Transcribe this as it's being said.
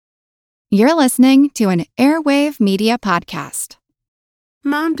You're listening to an Airwave Media Podcast.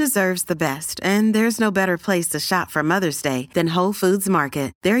 Mom deserves the best, and there's no better place to shop for Mother's Day than Whole Foods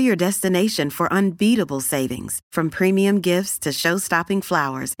Market. They're your destination for unbeatable savings, from premium gifts to show-stopping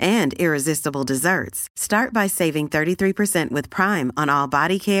flowers and irresistible desserts. Start by saving 33% with Prime on all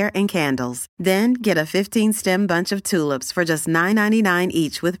body care and candles. Then get a 15-stem bunch of tulips for just $9.99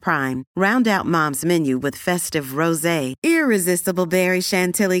 each with Prime. Round out Mom's menu with festive rosé, irresistible berry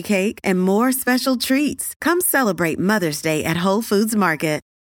chantilly cake, and more special treats. Come celebrate Mother's Day at Whole Foods Market.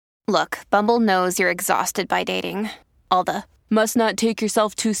 Look, Bumble knows you're exhausted by dating. All the, must not take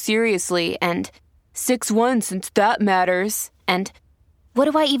yourself too seriously, and 6'1" since that matters, and what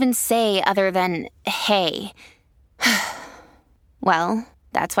do I even say other than, hey? Well,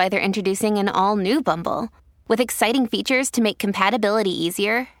 that's why they're introducing an all-new Bumble, with exciting features to make compatibility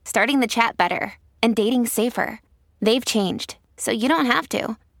easier, starting the chat better, and dating safer. They've changed, so you don't have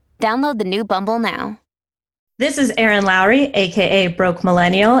to. Download the new Bumble now. This is Erin Lowry, aka Broke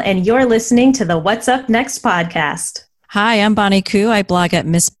Millennial, and you're listening to the What's Up Next podcast. Hi, I'm Bonnie Koo. I blog at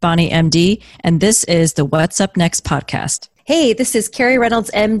Miss Bonnie MD, and this is the What's Up Next podcast. Hey, this is Carrie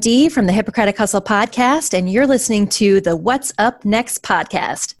Reynolds, MD from the Hippocratic Hustle podcast, and you're listening to the What's Up Next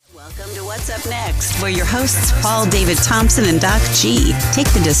podcast. Welcome to What's Up Next, where your hosts Paul David Thompson and Doc G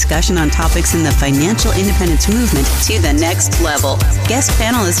take the discussion on topics in the financial independence movement to the next level. Guest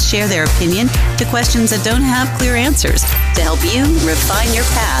panelists share their opinion to questions that don't have clear answers to help you refine your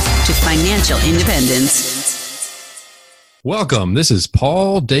path to financial independence. Welcome. This is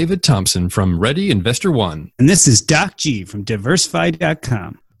Paul David Thompson from Ready Investor One. And this is Doc G from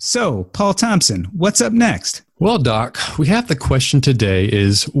Diversify.com. So, Paul Thompson, what's up next? Well, Doc, we have the question today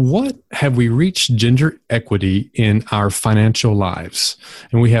is, what have we reached gender equity in our financial lives?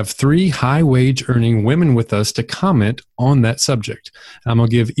 And we have three high-wage earning women with us to comment on that subject. I'm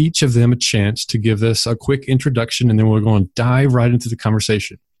going to give each of them a chance to give us a quick introduction, and then we're going to dive right into the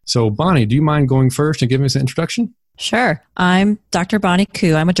conversation. So, Bonnie, do you mind going first and giving us an introduction? Sure. I'm Dr. Bonnie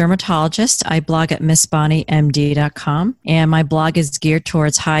Koo. I'm a dermatologist. I blog at MissBonnieMD.com, and my blog is geared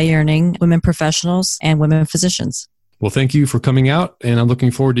towards high-earning women professionals and women physicians. Well, thank you for coming out, and I'm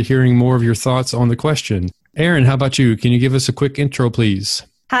looking forward to hearing more of your thoughts on the question. Erin, how about you? Can you give us a quick intro, please?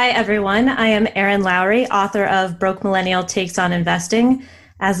 Hi, everyone. I am Erin Lowry, author of Broke Millennial Takes on Investing.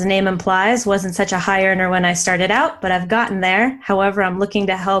 As the name implies, wasn't such a high earner when I started out, but I've gotten there. However, I'm looking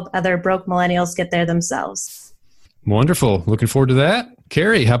to help other broke millennials get there themselves. Wonderful. Looking forward to that.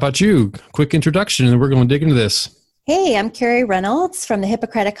 Carrie, how about you? Quick introduction, and then we're going to dig into this. Hey, I'm Carrie Reynolds from the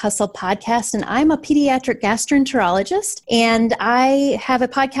Hippocratic Hustle podcast, and I'm a pediatric gastroenterologist, and I have a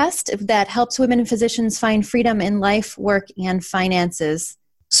podcast that helps women and physicians find freedom in life, work, and finances.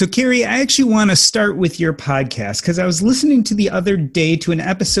 So, Carrie, I actually want to start with your podcast because I was listening to the other day to an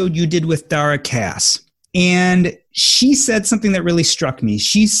episode you did with Dara Cass. And she said something that really struck me.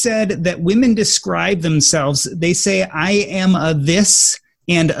 She said that women describe themselves, they say, I am a this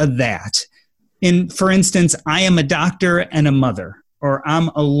and a that. And for instance, I am a doctor and a mother, or I'm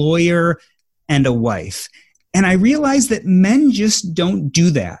a lawyer and a wife. And I realized that men just don't do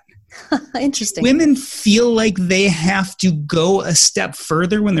that. Interesting. Women feel like they have to go a step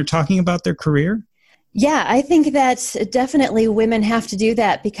further when they're talking about their career. Yeah, I think that definitely women have to do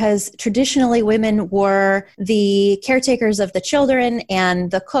that because traditionally women were the caretakers of the children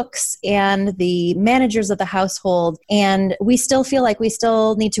and the cooks and the managers of the household. And we still feel like we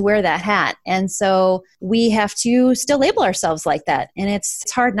still need to wear that hat. And so we have to still label ourselves like that. And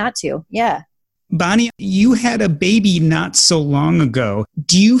it's hard not to. Yeah. Bonnie, you had a baby not so long ago.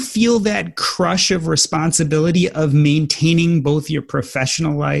 Do you feel that crush of responsibility of maintaining both your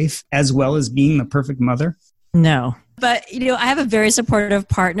professional life as well as being the perfect mother? No. But, I have a very supportive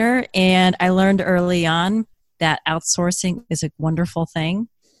partner, and I learned early on that outsourcing is a wonderful thing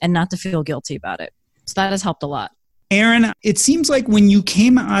and not to feel guilty about it. So that has helped a lot. Erin, it seems like when you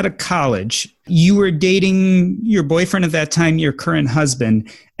came out of college, you were dating your boyfriend at that time, your current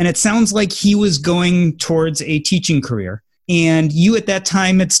husband, and it sounds like he was going towards a teaching career. And you at that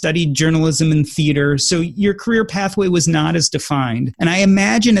time had studied journalism and theater, so your career pathway was not as defined. And I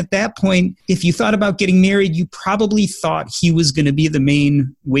imagine at that point, if you thought about getting married, you probably thought he was going to be the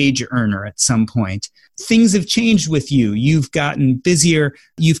main wage earner at some point. Things have changed with you. You've gotten busier.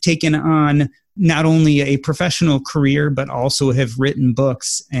 You've taken on not only a professional career, but also have written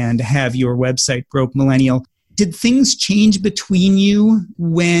books and have your website, Broke Millennial. Did things change between you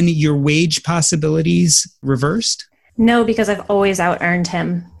when your wage possibilities reversed? No, because I've always out-earned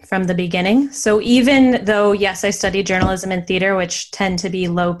him from the beginning. So even though, yes, I studied journalism and theater, which tend to be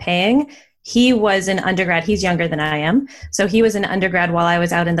low paying, He was an undergrad. He's younger than I am. So he was an undergrad while I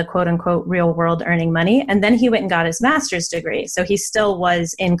was out in the quote unquote real world earning money. And then he went and got his master's degree. So he still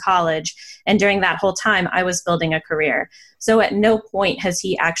was in college. And during that whole time, I was building a career. So at no point has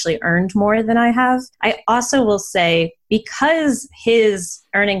he actually earned more than I have. I also will say, because his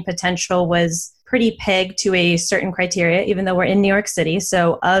earning potential was pretty pegged to a certain criteria, even though we're in New York City.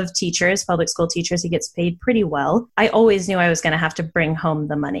 So of teachers, public school teachers, he gets paid pretty well. I always knew I was going to have to bring home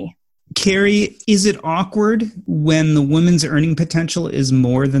the money. Carrie, is it awkward when the woman's earning potential is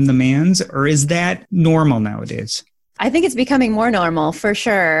more than the man's, or is that normal nowadays? I think it's becoming more normal for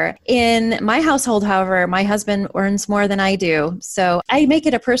sure. In my household, however, my husband earns more than I do. So I make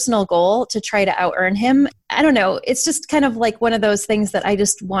it a personal goal to try to out-earn him. I don't know. It's just kind of like one of those things that I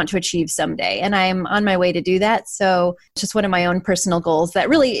just want to achieve someday. And I'm on my way to do that. So it's just one of my own personal goals that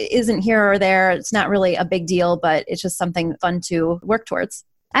really isn't here or there. It's not really a big deal, but it's just something fun to work towards.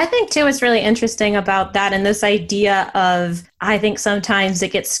 I think, too, what's really interesting about that and this idea of, I think sometimes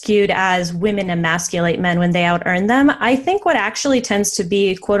it gets skewed as women emasculate men when they out-earn them. I think what actually tends to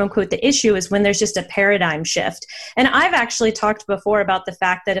be, quote unquote, the issue is when there's just a paradigm shift. And I've actually talked before about the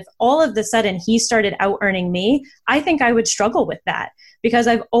fact that if all of a sudden he started out-earning me, I think I would struggle with that, because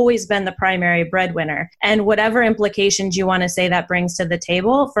I've always been the primary breadwinner. And whatever implications you want to say that brings to the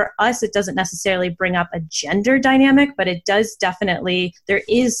table, for us, it doesn't necessarily bring up a gender dynamic, but it does definitely, there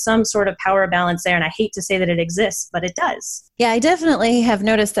is some sort of power balance there. And I hate to say that it exists, but it does. Yeah, I definitely have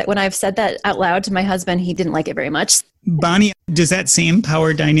noticed that when I've said that out loud to my husband, he didn't like it very much. Bonnie, does that same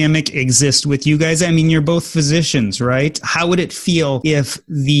power dynamic exist with you guys? I mean, you're both physicians, right? How would it feel if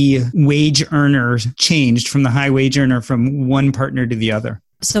the wage earner changed from the high wage earner from one partner to the other?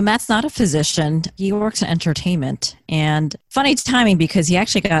 So Matt's not a physician. He works in entertainment. And funny timing, because he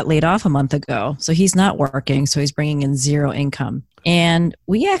actually got laid off a month ago. So he's not working. So he's bringing in zero income. And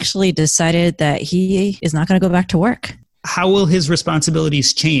we actually decided that he is not going to go back to work. How will his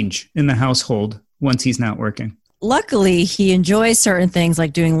responsibilities change in the household once he's not working? Luckily, he enjoys certain things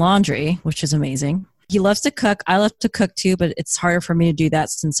like doing laundry, which is amazing. He loves to cook. I love to cook too, but it's harder for me to do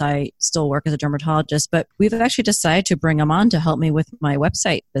that since I still work as a dermatologist. But we've actually decided to bring him on to help me with my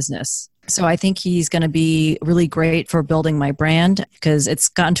website business. So I think he's going to be really great for building my brand, because it's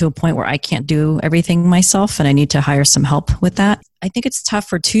gotten to a point where I can't do everything myself and I need to hire some help with that. I think it's tough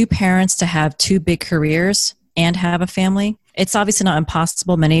for two parents to have two big careers and have a family. It's obviously not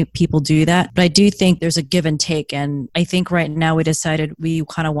impossible. Many people do that, but I do think there's a give and take. And I think right now we decided we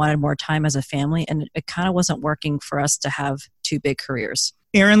kind of wanted more time as a family, and it kind of wasn't working for us to have two big careers.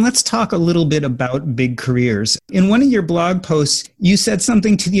 Erin, let's talk a little bit about big careers. In one of your blog posts, you said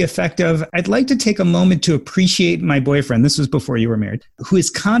something to the effect of, I'd like to take a moment to appreciate my boyfriend, this was before you were married, who is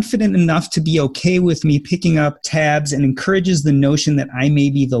confident enough to be okay with me picking up tabs and encourages the notion that I may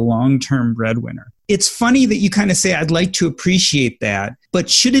be the long-term breadwinner. It's funny that you kind of say, I'd like to appreciate that, but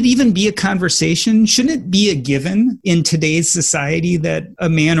should it even be a conversation? Shouldn't it be a given in today's society that a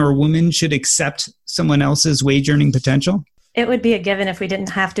man or a woman should accept someone else's wage earning potential? It would be a given if we didn't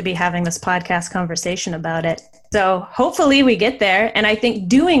have to be having this podcast conversation about it. So hopefully we get there. And I think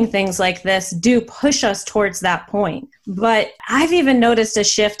doing things like this do push us towards that point. But I've even noticed a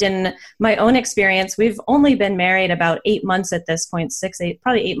shift in my own experience. We've only been married about 8 months at this point,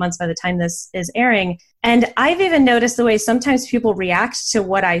 probably 8 months by the time this is airing. And I've even noticed the way sometimes people react to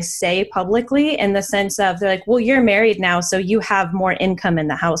what I say publicly, in the sense of, they're like, well, you're married now, so you have more income in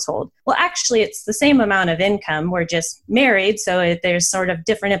the household. Well, actually, it's the same amount of income. We're just married. So there's sort of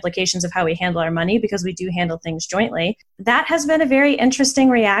different implications of how we handle our money, because we do handle things jointly. That has been a very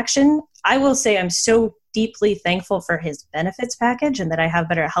interesting reaction. I will say I'm so deeply thankful for his benefits package and that I have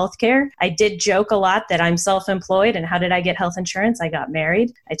better health care. I did joke a lot that I'm self-employed, and how did I get health insurance? I got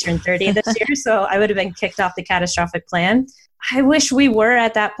married. I turned 30 this year, so I would have been kicked off the catastrophic plan. I wish we were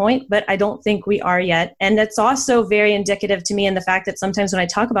at that point, but I don't think we are yet. And it's also very indicative to me in the fact that sometimes when I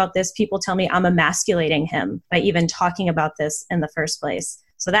talk about this, people tell me I'm emasculating him by even talking about this in the first place.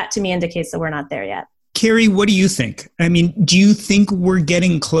 So that to me indicates that we're not there yet. Carrie, what do you think? I mean, do you think we're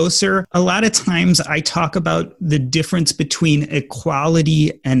getting closer? A lot of times I talk about the difference between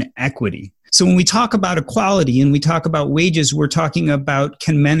equality and equity. So when we talk about equality and we talk about wages, we're talking about,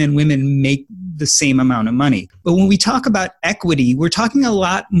 can men and women make the same amount of money? But when we talk about equity, we're talking a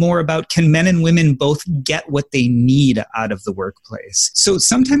lot more about, can men and women both get what they need out of the workplace? So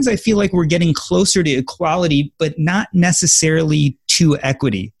sometimes I feel like we're getting closer to equality, but not necessarily to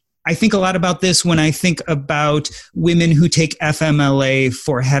equity. I think a lot about this when I think about women who take FMLA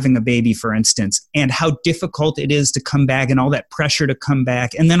for having a baby, for instance, and how difficult it is to come back and all that pressure to come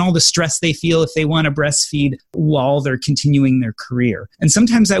back, and then all the stress they feel if they want to breastfeed while they're continuing their career. And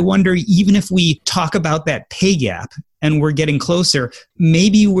sometimes I wonder, even if we talk about that pay gap and we're getting closer,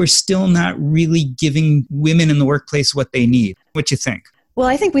 maybe we're still not really giving women in the workplace what they need. What do you think? Well,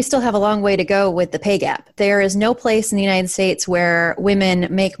 I think we still have a long way to go with the pay gap. There is no place in the United States where women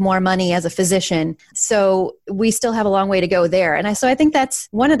make more money as a physician. So we still have a long way to go there. And so I think that's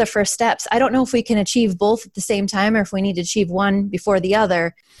one of the first steps. I don't know if we can achieve both at the same time or if we need to achieve one before the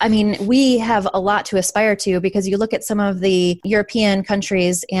other. I mean, we have a lot to aspire to because you look at some of the European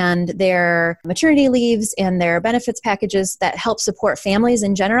countries and their maternity leaves and their benefits packages that help support families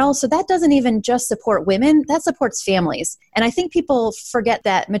in general. So that doesn't even just support women, that supports families. And I think people forget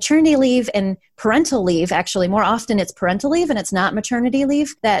that maternity leave and parental leave, actually, more often it's parental leave and it's not maternity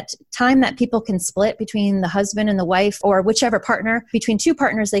leave, that time that people can split between the husband and the wife or whichever partner, between two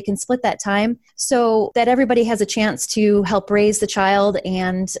partners, they can split that time so that everybody has a chance to help raise the child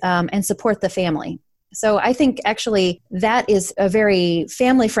and support the family. So I think actually that is a very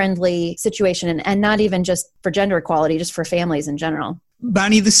family-friendly situation and not even just for gender equality, just for families in general.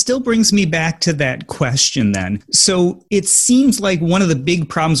 Bonnie, this still brings me back to that question then. So it seems like one of the big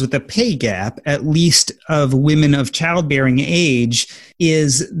problems with the pay gap, at least of women of childbearing age,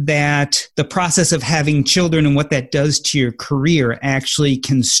 is that the process of having children and what that does to your career actually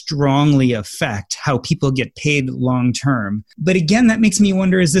can strongly affect how people get paid long term. But again, that makes me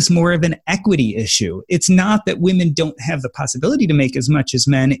wonder, is this more of an equity issue? It's not that women don't have the possibility to make as much as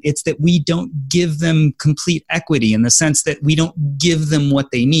men. It's that we don't give them complete equity in the sense that we don't give them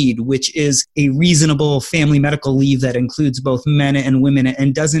what they need, which is a reasonable family medical leave that includes both men and women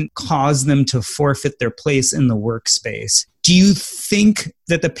and doesn't cause them to forfeit their place in the workspace. Do you think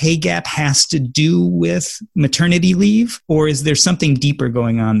that the pay gap has to do with maternity leave, or is there something deeper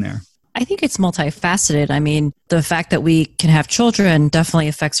going on there? I think it's multifaceted. I mean, the fact that we can have children definitely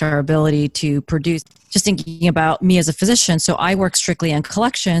affects our ability to produce. Just thinking about me as a physician, so I work strictly in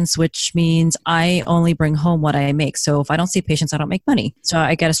collections, which means I only bring home what I make. So if I don't see patients, I don't make money. So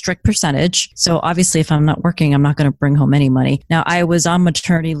I get a strict percentage. So obviously, if I'm not working, I'm not going to bring home any money. Now, I was on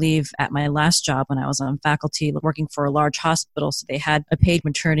maternity leave at my last job when I was on faculty working for a large hospital. So they had a paid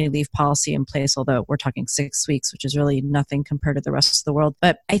maternity leave policy in place, although we're talking 6 weeks, which is really nothing compared to the rest of the world.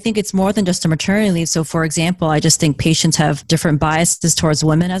 But I think it's more than just a maternity leave. So for example, I just think patients have different biases towards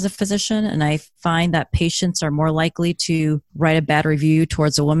women as a physician. And I find that patients are more likely to write a bad review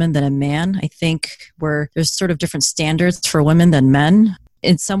towards a woman than a man. I think there's sort of different standards for women than men.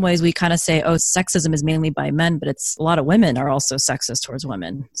 In some ways, we kind of say, oh, sexism is mainly by men, but it's a lot of women are also sexist towards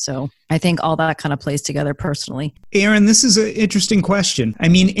women. So I think all that kind of plays together personally. Erin, this is an interesting question. I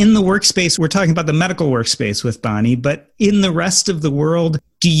mean, in the workspace, we're talking about the medical workspace with Bonnie, but in the rest of the world,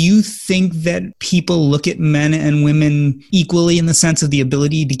 do you think that people look at men and women equally in the sense of the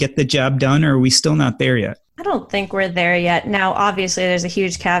ability to get the job done, or are we still not there yet? I don't think we're there yet. Now, obviously, there's a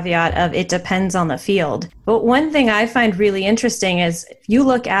huge caveat of it depends on the field. But one thing I find really interesting is if you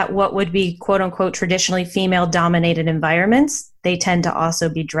look at what would be quote unquote traditionally female-dominated environments, they tend to also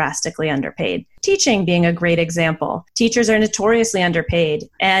be drastically underpaid. Teaching being a great example. Teachers are notoriously underpaid.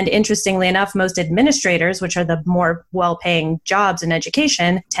 And interestingly enough, most administrators, which are the more well-paying jobs in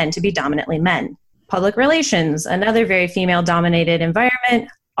education, tend to be dominantly men. Public relations, another very female-dominated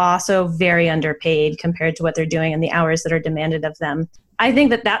environment, also very underpaid compared to what they're doing and the hours that are demanded of them. I think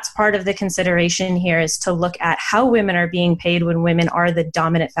that that's part of the consideration here is to look at how women are being paid when women are the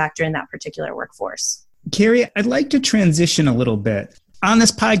dominant factor in that particular workforce. Carrie, I'd like to transition a little bit. On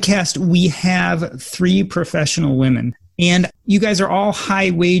this podcast, we have 3 professional women, and you guys are all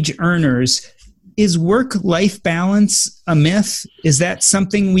high wage earners. Is work-life balance a myth? Is that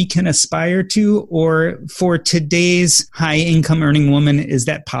something we can aspire to? Or for today's high-income earning woman, is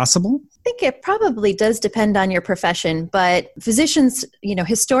that possible? I think it probably does depend on your profession, but physicians,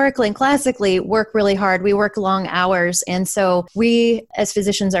 historically and classically work really hard. We work long hours. And so we as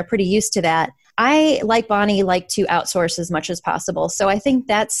physicians are pretty used to that. I, like Bonnie, like to outsource as much as possible. So I think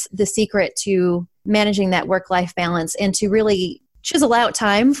that's the secret to managing that work-life balance and to really chisel out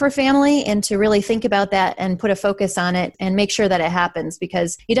time for family and to really think about that and put a focus on it and make sure that it happens,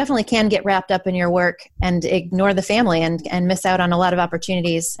 because you definitely can get wrapped up in your work and ignore the family and miss out on a lot of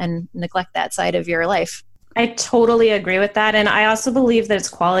opportunities and neglect that side of your life. I totally agree with that. And I also believe that it's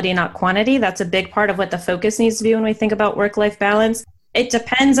quality, not quantity. That's a big part of what the focus needs to be when we think about work-life balance. It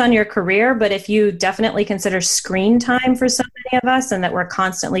depends on your career, but if you definitely consider screen time for so many of us and that we're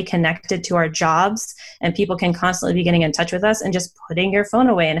constantly connected to our jobs and people can constantly be getting in touch with us, and just putting your phone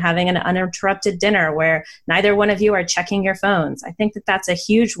away and having an uninterrupted dinner where neither one of you are checking your phones, I think that that's a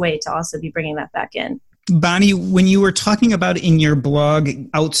huge way to also be bringing that back in. Bonnie, when you were talking about in your blog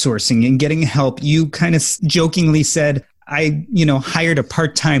outsourcing and getting help, you kind of jokingly said, I hired a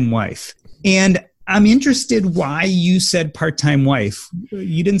part-time wife. And I'm interested why you said part-time wife.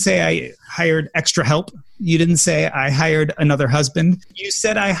 You didn't say I hired extra help. You didn't say I hired another husband. You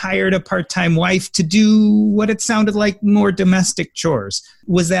said I hired a part-time wife to do what it sounded like more domestic chores.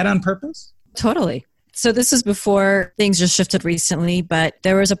 Was that on purpose? Totally. So this is before things just shifted recently, but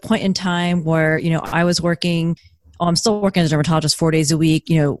there was a point in time where, I was working, I'm still working as a dermatologist 4 days a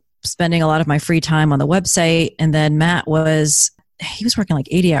week, spending a lot of my free time on the website. And then Matt he was working like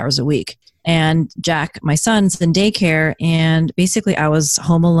 80 hours a week. And Jack, my son's in daycare, and basically I was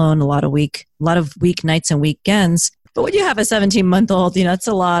home alone a lot of weeknights and weekends. But when you have a 17-month-old, it's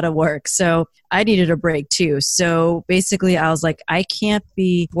a lot of work. So I needed a break too. So basically I was like, I can't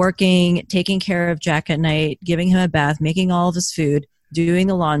be working, taking care of Jack at night, giving him a bath, making all of his food, doing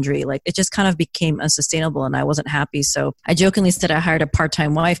the laundry. Like, it just kind of became unsustainable and I wasn't happy. So I jokingly said I hired a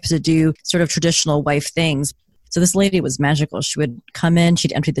part-time wife to do sort of traditional wife things. So this lady was magical. She would come in,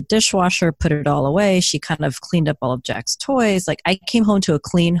 she'd empty the dishwasher, put it all away. She kind of cleaned up all of Jack's toys. Like, I came home to a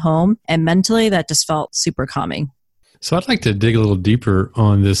clean home, and mentally that just felt super calming. So I'd like to dig a little deeper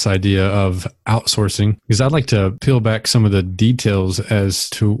on this idea of outsourcing, because I'd like to peel back some of the details as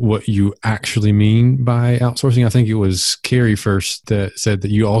to what you actually mean by outsourcing. I think it was Carrie first that said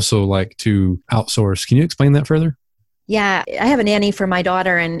that you also like to outsource. Can you explain that further? Yeah, I have a nanny for my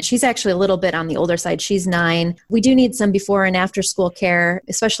daughter, and she's actually a little bit on the older side. She's 9. We do need some before and after school care,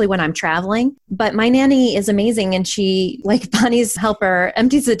 especially when I'm traveling. But my nanny is amazing, and she, like Bonnie's helper,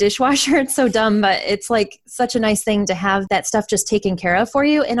 empties the dishwasher. It's so dumb, but it's like such a nice thing to have that stuff just taken care of for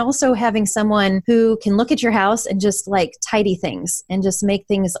you. And also having someone who can look at your house and just like tidy things and just make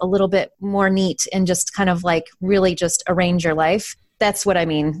things a little bit more neat and just kind of like really just arrange your life. That's what I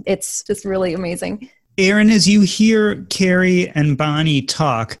mean. It's just really amazing. Erin, as you hear Carrie and Bonnie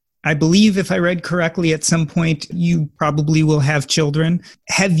talk, I believe if I read correctly, at some point you probably will have children.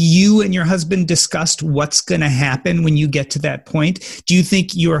 Have you and your husband discussed what's going to happen when you get to that point? Do you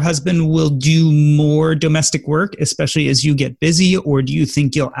think your husband will do more domestic work, especially as you get busy, or do you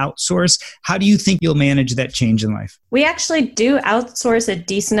think you'll outsource? How do you think you'll manage that change in life? We actually do outsource a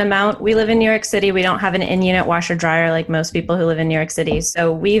decent amount. We live in New York City. We don't have an in-unit washer dryer like most people who live in New York City.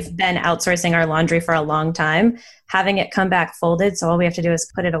 So we've been outsourcing our laundry for a long time. Having it come back folded, so all we have to do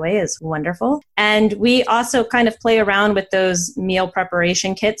is put it away, is wonderful. And we also kind of play around with those meal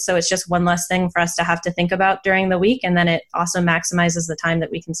preparation kits. So it's just one less thing for us to have to think about during the week. And then it also maximizes the time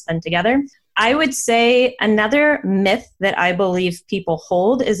that we can spend together. I would say another myth that I believe people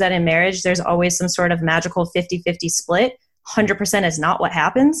hold is that in marriage, there's always some sort of magical 50-50 split. 100% is not what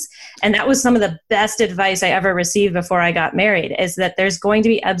happens. And that was some of the best advice I ever received before I got married, is that there's going to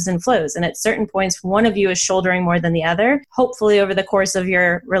be ebbs and flows. And at certain points, one of you is shouldering more than the other. Hopefully over the course of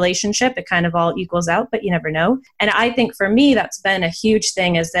your relationship, it kind of all equals out, but you never know. And I think for me, that's been a huge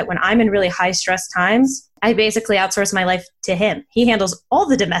thing, is that when I'm in really high stress times, I basically outsource my life to him. He handles all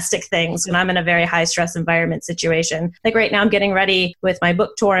the domestic things when I'm in a very high stress environment situation. Like right now I'm getting ready with my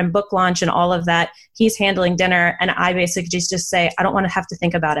book tour and book launch and all of that. He's handling dinner, and I basically just say, I don't want to have to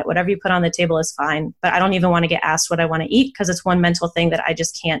think about it. Whatever you put on the table is fine, but I don't even want to get asked what I want to eat, because it's one mental thing that I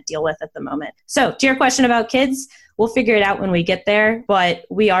just can't deal with at the moment. So to your question about kids, we'll figure it out when we get there, but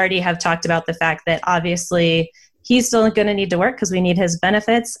we already have talked about the fact that obviously he's still going to need to work because we need his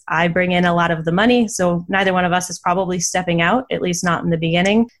benefits. I bring in a lot of the money, so neither one of us is probably stepping out, at least not in the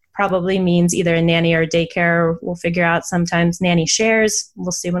beginning. Probably means either a nanny or a daycare. We'll figure out sometimes nanny shares.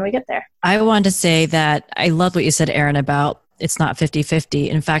 We'll see when we get there. I want to say that I love what you said, Erin, about it's not 50-50.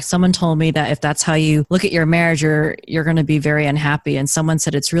 In fact, someone told me that if that's how you look at your marriage, you're going to be very unhappy. And someone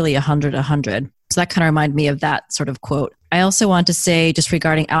said it's really 100-100. So that kind of reminded me of that sort of quote. I also want to say, just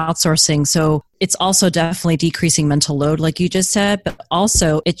regarding outsourcing, so it's also definitely decreasing mental load, like you just said, but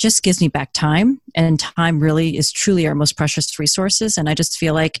also it just gives me back time. And time really is truly our most precious resources. And I just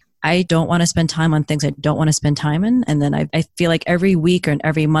feel like I don't want to spend time on things I don't want to spend time in. And then I feel like every week or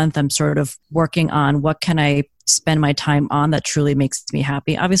every month, I'm sort of working on what can I spend my time on that truly makes me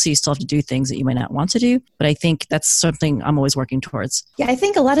happy. Obviously, you still have to do things that you might not want to do, but I think that's something I'm always working towards. Yeah, I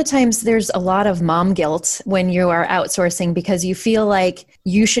think a lot of times there's a lot of mom guilt when you are outsourcing because you feel like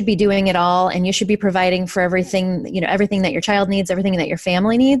you should be doing it all and you should be providing for everything, everything that your child needs, everything that your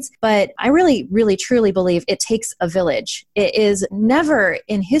family needs. But I really, really, truly believe it takes a village. It is never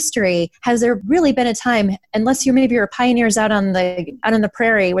in history has there really been a time, unless you're pioneers out on the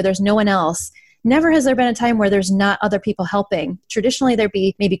prairie where there's no one else. Never has there been a time where there's not other people helping. Traditionally, there'd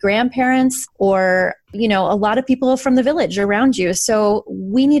be maybe grandparents or, a lot of people from the village around you. So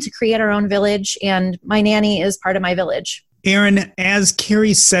we need to create our own village, and my nanny is part of my village. Erin, as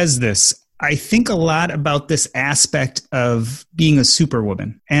Carrie says this, I think a lot about this aspect of being a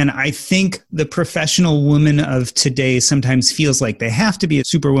superwoman. And I think the professional woman of today sometimes feels like they have to be a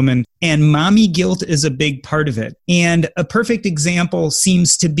superwoman, and mommy guilt is a big part of it. And a perfect example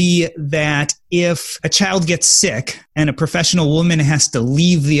seems to be that if a child gets sick and a professional woman has to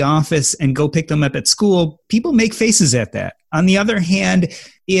leave the office and go pick them up at school, people make faces at that. On the other hand,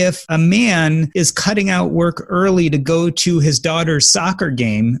 if a man is cutting out work early to go to his daughter's soccer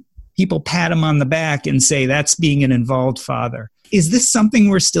game, people pat him on the back and say that's being an involved father. Is this something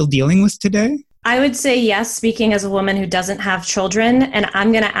we're still dealing with today? I would say yes, speaking as a woman who doesn't have children. And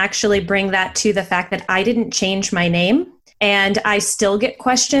I'm going to actually bring that to the fact that I didn't change my name. And I still get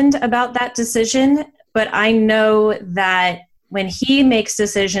questioned about that decision. But I know that when he makes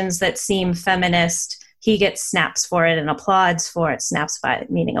decisions that seem feminist, he gets snaps for it and applauds for it. Snaps by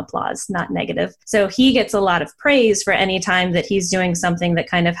meaning applause, not negative. So he gets a lot of praise for any time that he's doing something that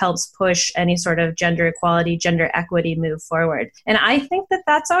kind of helps push any sort of gender equality, gender equity move forward. And I think that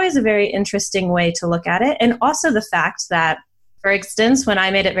that's always a very interesting way to look at it. And also the fact that, for instance, when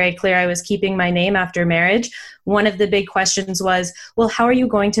I made it very clear I was keeping my name after marriage, one of the big questions was, well, how are you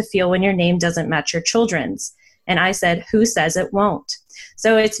going to feel when your name doesn't match your children's? And I said, who says it won't?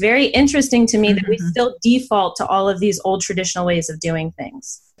 So it's very interesting to me that we still default to all of these old traditional ways of doing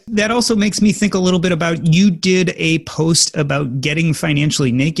things. That also makes me think a little bit about, you did a post about getting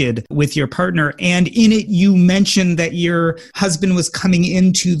financially naked with your partner. And in it, you mentioned that your husband was coming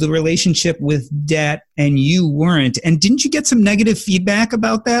into the relationship with debt and you weren't. And didn't you get some negative feedback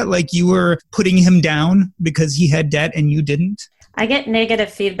about that? Like you were putting him down because he had debt and you didn't? I get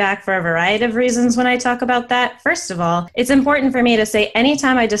negative feedback for a variety of reasons when I talk about that. First of all, it's important for me to say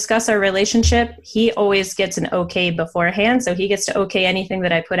anytime I discuss our relationship, he always gets an okay beforehand. So he gets to okay anything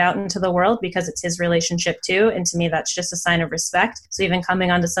that I put out into the world because it's his relationship too. And to me, that's just a sign of respect. So even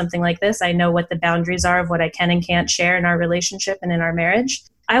coming onto something like this, I know what the boundaries are of what I can and can't share in our relationship and in our marriage.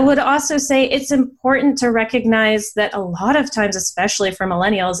 I would also say it's important to recognize that a lot of times, especially for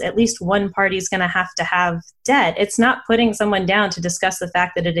millennials, at least one party is going to have debt. It's not putting someone down to discuss the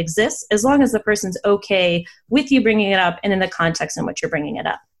fact that it exists, as long as the person's okay with you bringing it up and in the context in which you're bringing it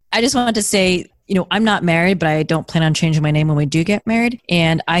up. I just wanted to say, I'm not married, but I don't plan on changing my name when we do get married.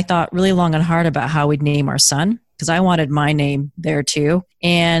 And I thought really long and hard about how we'd name our son, because I wanted my name there too.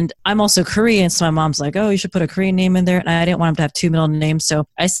 And I'm also Korean, so my mom's like, oh, you should put a Korean name in there. And I didn't want him to have two middle names, so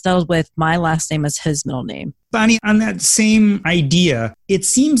I settled with my last name as his middle name. Bonnie, on that same idea, it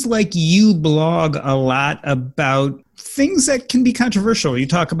seems like you blog a lot about things that can be controversial. You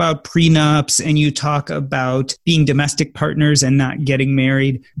talk about prenups and you talk about being domestic partners and not getting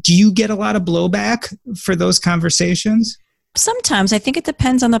married. Do you get a lot of blowback for those conversations? Sometimes. I think it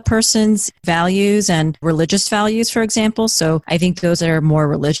depends on the person's values and religious values, for example. So I think those that are more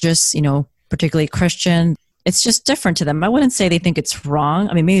religious, particularly Christian, it's just different to them. I wouldn't say they think it's wrong.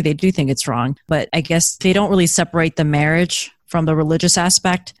 I mean, maybe they do think it's wrong, but I guess they don't really separate the marriage from the religious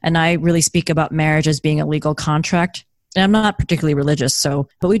aspect. And I really speak about marriage as being a legal contract. And I'm not particularly religious,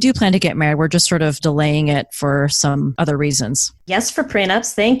 but we do plan to get married. We're just sort of delaying it for some other reasons. Yes, for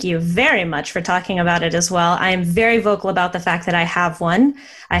prenups. Thank you very much for talking about it as well. I am very vocal about the fact that I have one.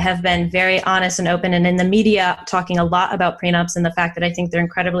 I have been very honest and open and in the media talking a lot about prenups and the fact that I think they're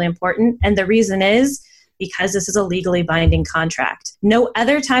incredibly important. And the reason is because this is a legally binding contract. No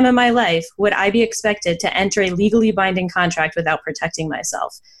other time in my life would I be expected to enter a legally binding contract without protecting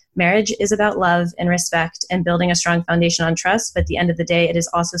myself. Marriage is about love and respect and building a strong foundation on trust. But at the end of the day, it is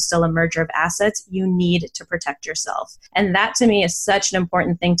also still a merger of assets. You need to protect yourself. And that to me is such an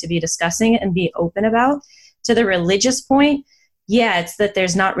important thing to be discussing and be open about. To the religious point, yeah, it's that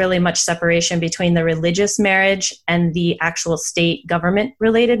there's not really much separation between the religious marriage and the actual state government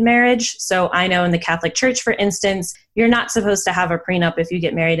related marriage. So I know in the Catholic Church, for instance, you're not supposed to have a prenup if you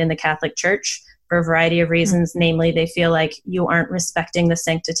get married in the Catholic Church. For a variety of reasons, namely they feel like you aren't respecting the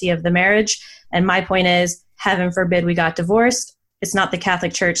sanctity of the marriage. And my point is, heaven forbid we got divorced. It's not the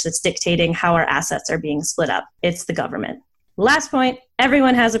Catholic Church that's dictating how our assets are being split up. It's the government. Last point,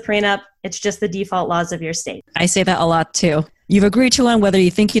 everyone has a prenup. It's just the default laws of your state. I say that a lot too. You've agreed to one whether you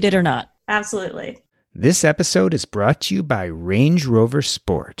think you did or not. Absolutely. This episode is brought to you by Range Rover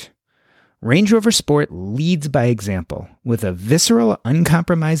Sport. Range Rover Sport leads by example. With a visceral,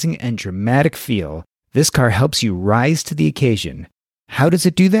 uncompromising, and dramatic feel, this car helps you rise to the occasion. How does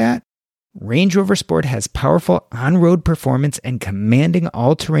it do that? Range Rover Sport has powerful on-road performance and commanding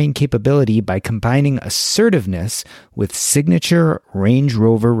all-terrain capability by combining assertiveness with signature Range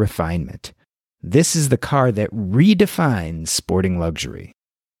Rover refinement. This is the car that redefines sporting luxury.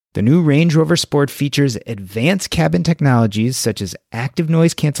 The new Range Rover Sport features advanced cabin technologies such as active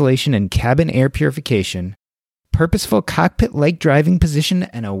noise cancellation and cabin air purification, purposeful cockpit-like driving position,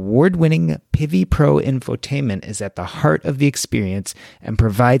 and award-winning Pivi Pro infotainment is at the heart of the experience and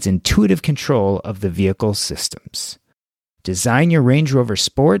provides intuitive control of the vehicle systems. Design your Range Rover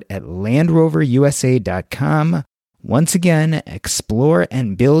Sport at LandRoverUSA.com. Once again, explore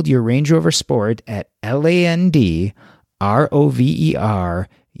and build your Range Rover Sport at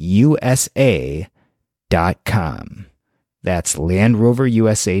LandRoverUSA.com. That's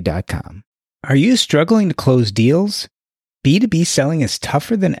LandRoverUSA.com. Are you struggling to close deals? B2B selling is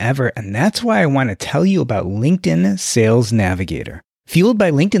tougher than ever, and that's why I want to tell you about LinkedIn Sales Navigator. Fueled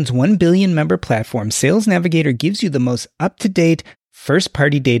by LinkedIn's 1 billion member platform, Sales Navigator gives you the most up-to-date,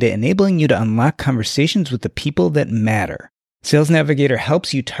 first-party data, enabling you to unlock conversations with the people that matter. Sales Navigator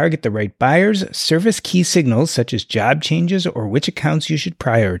helps you target the right buyers, surface key signals such as job changes or which accounts you should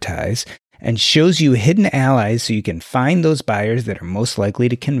prioritize, and shows you hidden allies so you can find those buyers that are most likely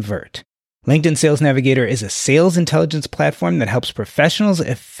to convert. LinkedIn Sales Navigator is a sales intelligence platform that helps professionals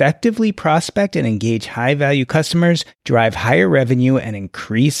effectively prospect and engage high-value customers, drive higher revenue, and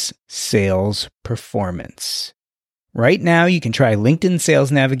increase sales performance. Right now, you can try LinkedIn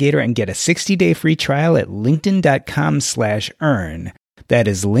Sales Navigator and get a 60-day free trial at linkedin.com/earn. That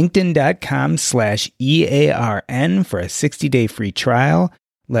is linkedin.com/EARN for a 60-day free trial.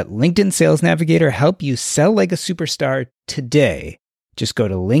 Let LinkedIn Sales Navigator help you sell like a superstar today. Just go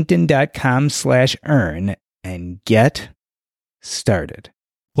to linkedin.com/earn and get started.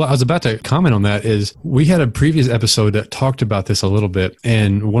 Well, I was about to comment on that. Is we had a previous episode that talked about this a little bit.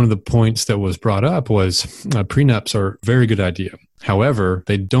 And one of the points that was brought up was prenups are a very good idea. However,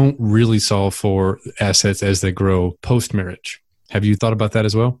 they don't really solve for assets as they grow post-marriage. Have you thought about that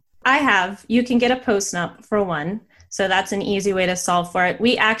as well? I have. You can get a postnup for one. So that's an easy way to solve for it.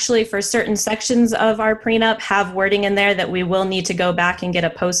 We actually, for certain sections of our prenup, have wording in there that we will need to go back and get a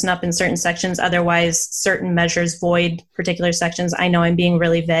postnup in certain sections. Otherwise, certain measures void particular sections. I know I'm being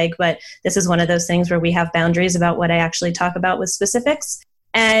really vague, but this is one of those things where we have boundaries about what I actually talk about with specifics.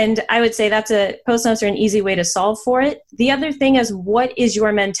 And I would say postnups are an easy way to solve for it. The other thing is, what is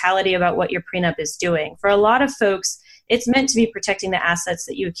your mentality about what your prenup is doing? For a lot of folks, it's meant to be protecting the assets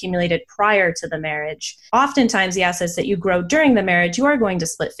that you accumulated prior to the marriage. Oftentimes, the assets that you grow during the marriage, you are going to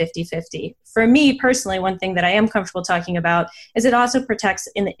split 50-50. For me personally, one thing that I am comfortable talking about is it also protects,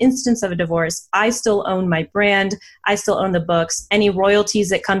 in the instance of a divorce, I still own my brand, I still own the books. Any royalties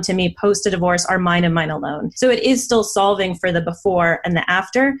that come to me post a divorce are mine and mine alone. So it is still solving for the before and the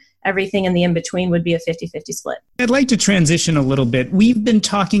after. Everything in the in-between would be a 50-50 split. I'd like to transition a little bit. We've been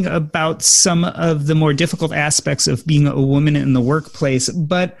talking about some of the more difficult aspects of being a woman in the workplace,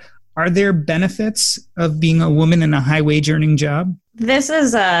 but are there benefits of being a woman in a high-wage earning job? This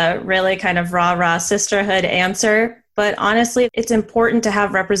is a really kind of rah-rah sisterhood answer, but honestly, it's important to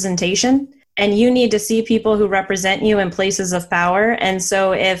have representation, and you need to see people who represent you in places of power. And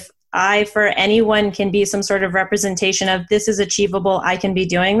so if I, for anyone, can be some sort of representation of this is achievable, I can be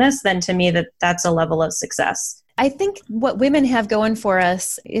doing this, then to me that's a level of success. I think what women have going for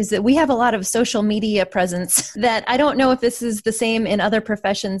us is that we have a lot of social media presence that I don't know if this is the same in other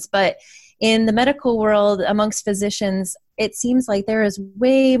professions, but in the medical world amongst physicians, it seems like there is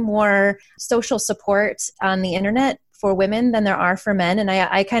way more social support on the internet for women than there are for men. And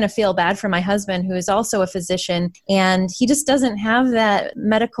I kind of feel bad for my husband, who is also a physician, and he just doesn't have that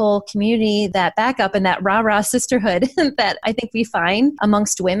medical community, that backup and that rah-rah sisterhood that I think we find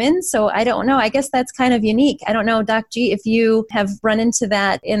amongst women. So I don't know. I guess that's kind of unique. I don't know, Doc G, if you have run into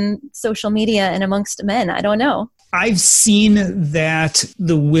that in social media and amongst men. I don't know. I've seen that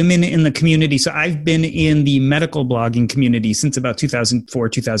the women in the community, so I've been in the medical blogging community since about 2004,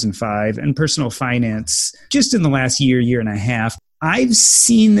 2005, and personal finance just in the last year and a half. I've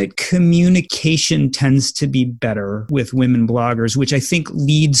seen that communication tends to be better with women bloggers, which I think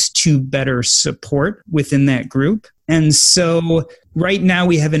leads to better support within that group. And so right now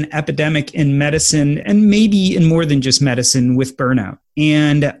we have an epidemic in medicine, and maybe in more than just medicine, with burnout.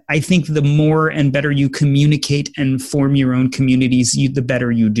 And I think the more and better you communicate and form your own communities, the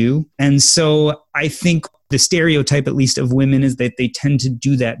better you do. And so I think the stereotype, at least of women, is that they tend to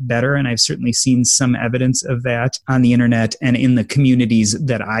do that better. And I've certainly seen some evidence of that on the internet and in the communities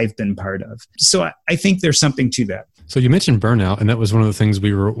that I've been part of. So I think there's something to that. So you mentioned burnout, and that was one of the things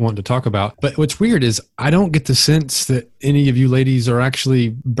we were wanting to talk about. But what's weird is I don't get the sense that any of you ladies are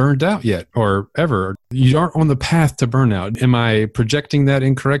actually burned out yet or ever. You aren't on the path to burnout. Am I projecting that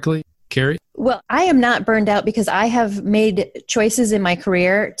incorrectly, Carrie? Well, I am not burned out because I have made choices in my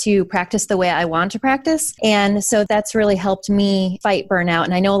career to practice the way I want to practice. And so that's really helped me fight burnout.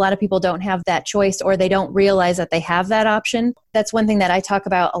 And I know a lot of people don't have that choice, or they don't realize that they have that option. That's one thing that I talk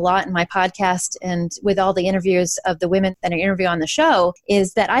about a lot in my podcast and with all the interviews of the women that I interview on the show,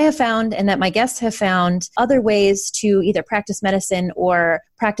 is that I have found, and that my guests have found, other ways to either practice medicine or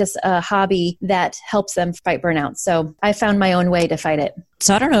practice a hobby that helps them fight burnout. So I found my own way to fight it.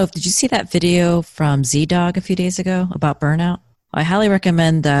 So I don't know, did you see that video from Z-Dog a few days ago about burnout? I highly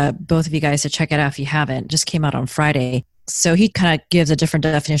recommend both of you guys to check it out if you haven't. It just came out on Friday. So he kind of gives a different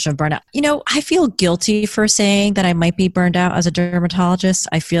definition of burnout. You know, I feel guilty for saying that I might be burned out as a dermatologist.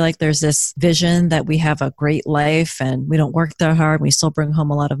 I feel like there's this vision that we have a great life and we don't work that hard. We still bring home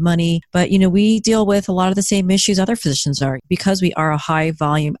a lot of money. But, you know, we deal with a lot of the same issues other physicians are. Because we are a high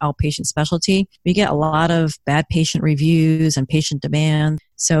volume outpatient specialty, we get a lot of bad patient reviews and patient demand.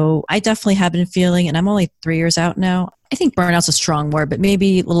 So I definitely have been feeling, and I'm only 3 years out now, I think burnout's a strong word, but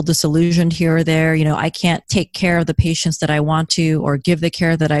maybe a little disillusioned here or there. You know, I can't take care of the patients that I want to or give the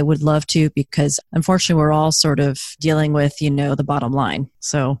care that I would love to, because unfortunately we're all sort of dealing with, you know, the bottom line.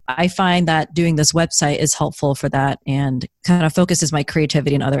 So I find that doing this website is helpful for that and kind of focuses my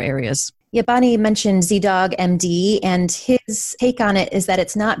creativity in other areas. Yeah, Bonnie mentioned Z-Dog MD, and his take on it is that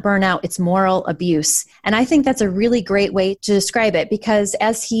it's not burnout, it's moral abuse. And I think that's a really great way to describe it, because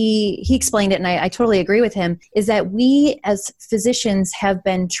as he explained it, and I totally agree with him, is that we as physicians have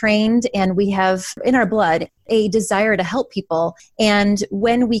been trained and we have in our blood a desire to help people. And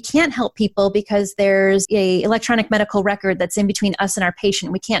when we can't help people because there's a electronic medical record that's in between us and our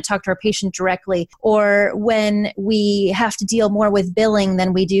patient, we can't talk to our patient directly, or when we have to deal more with billing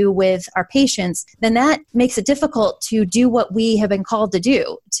than we do with our patients, then that makes it difficult to do what we have been called to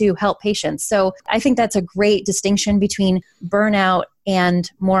do, to help patients. So I think that's a great distinction between burnout and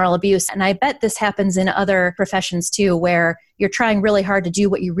moral abuse. And I bet this happens in other professions too, where you're trying really hard to do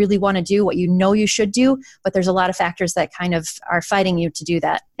what you really want to do, what you know you should do, but there's a lot of factors that kind of are fighting you to do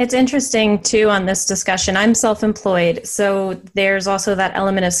that. It's interesting too on this discussion. I'm self-employed, so there's also that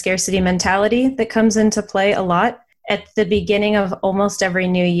element of scarcity mentality that comes into play a lot. At the beginning of almost every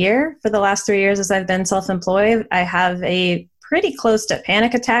new year, for the last 3 years as I've been self-employed, I have a pretty close to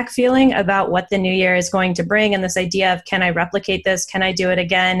panic attack feeling about what the new year is going to bring, and this idea of, can I replicate this? Can I do it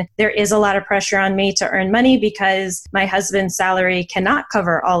again? There is a lot of pressure on me to earn money because my husband's salary cannot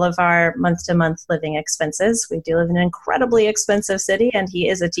cover all of our month-to-month living expenses. We do live in an incredibly expensive city, and he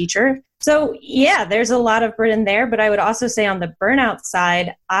is a teacher. So yeah, there's a lot of burden there, but I would also say on the burnout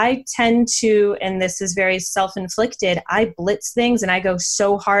side, I tend to, and this is very self-inflicted, I blitz things and I go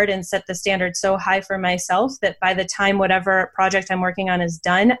so hard and set the standard so high for myself that by the time whatever project I'm working on is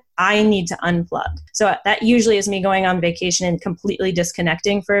done, I need to unplug. So that usually is me going on vacation and completely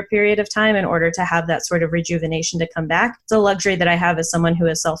disconnecting for a period of time in order to have that sort of rejuvenation to come back. It's a luxury that I have as someone who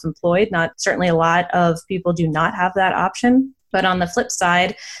is self-employed. Certainly a lot of people do not have that option. But on the flip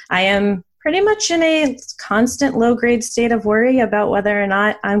side, I am pretty much in a constant low-grade state of worry about whether or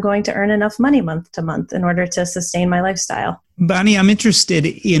not I'm going to earn enough money month to month in order to sustain my lifestyle. Bonnie, I'm interested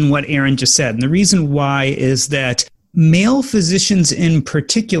in what Erin just said. And the reason why is that male physicians in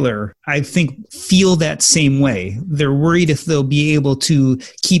particular, I think, feel that same way. They're worried if they'll be able to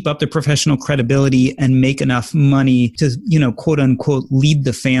keep up the professional credibility and make enough money to, quote unquote, lead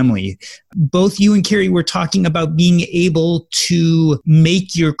the family. Both you and Carrie were talking about being able to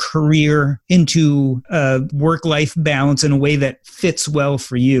make your career into a work-life balance in a way that fits well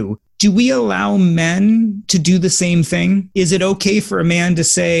for you. Do we allow men to do the same thing? Is it okay for a man to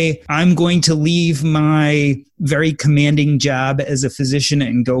say, I'm going to leave my very commanding job as a physician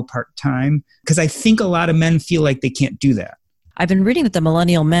and go part-time? Because I think a lot of men feel like they can't do that. I've been reading that the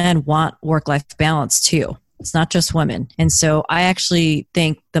millennial men want work-life balance too. It's not just women. And so I actually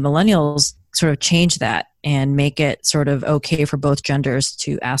think the millennials sort of change that and make it sort of okay for both genders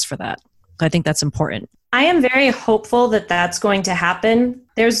to ask for that. I think that's important. I am very hopeful that that's going to happen.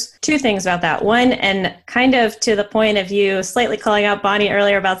 There's two things about that. One, and kind of to the point of you slightly calling out Bonnie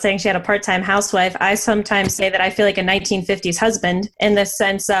earlier about saying she had a part-time housewife, I sometimes say that I feel like a 1950s husband in the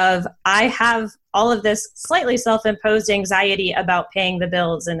sense of I have all of this slightly self-imposed anxiety about paying the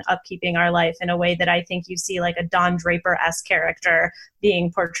bills and upkeeping our life in a way that I think you see like a Don Draper-esque character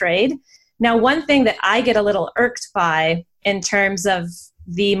being portrayed. Now, one thing that I get a little irked by in terms of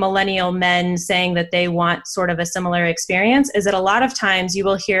the millennial men saying that they want sort of a similar experience is that a lot of times you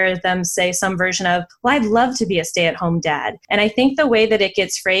will hear them say some version of, well, I'd love to be a stay-at-home dad. And I think the way that it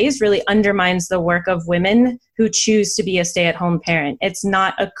gets phrased really undermines the work of women who choose to be a stay-at-home parent. It's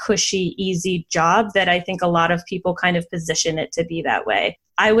not a cushy, easy job that I think a lot of people kind of position it to be that way.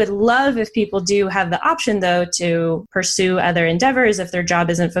 I would love if people do have the option, though, to pursue other endeavors if their job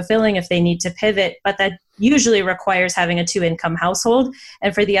isn't fulfilling, if they need to pivot, but that usually requires having a 2-income household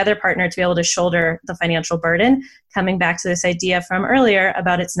and for the other partner to be able to shoulder the financial burden, coming back to this idea from earlier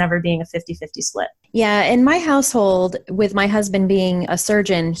about it's never being a 50-50 split. Yeah, in my household, with my husband being a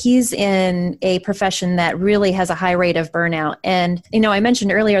surgeon, he's in a profession that really has a high rate of burnout. And, I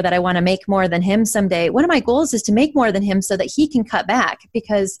mentioned earlier that I want to make more than him someday. One of my goals is to make more than him so that he can cut back,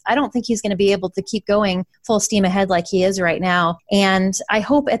 because I don't think he's going to be able to keep going full steam ahead like he is right now. And I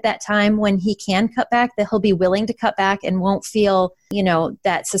hope at that time when he can cut back, that he'll be willing to cut back and won't feel,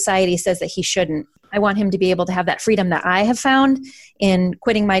 that society says that he shouldn't. I want him to be able to have that freedom that I have found in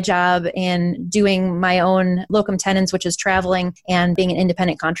quitting my job and doing my own locum tenens, which is traveling, and being an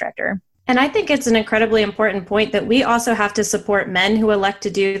independent contractor. And I think it's an incredibly important point that we also have to support men who elect to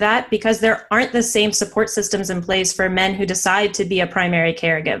do that, because there aren't the same support systems in place for men who decide to be a primary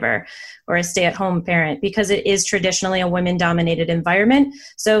caregiver or a stay-at-home parent, because it is traditionally a women-dominated environment.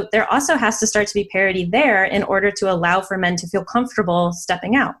 So there also has to start to be parity there in order to allow for men to feel comfortable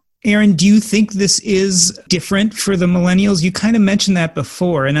stepping out. Erin, do you think this is different for the millennials? You kind of mentioned that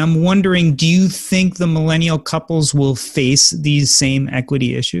before, and I'm wondering, do you think the millennial couples will face these same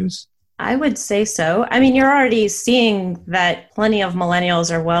equity issues? I would say so. I mean, you're already seeing that plenty of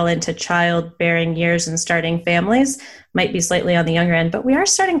millennials are well into childbearing years and starting families, might be slightly on the younger end, but we are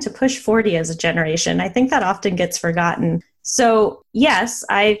starting to push 40 as a generation. I think that often gets forgotten. So yes,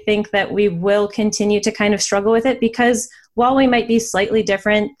 I think that we will continue to kind of struggle with it, because while we might be slightly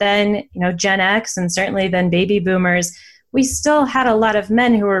different than, Gen X and certainly than baby boomers, we still had a lot of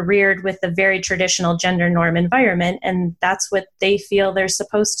men who were reared with the very traditional gender norm environment, and that's what they feel they're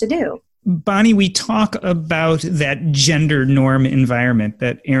supposed to do. Bonnie, we talk about that gender norm environment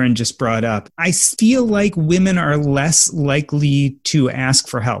that Erin just brought up. I feel like women are less likely to ask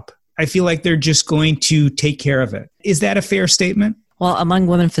for help. I feel like they're just going to take care of it. Is that a fair statement? Well, among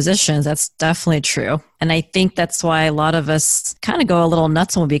women physicians, that's definitely true. And I think that's why a lot of us kind of go a little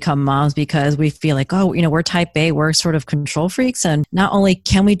nuts when we become moms, because we feel like, we're type A, we're sort of control freaks. And not only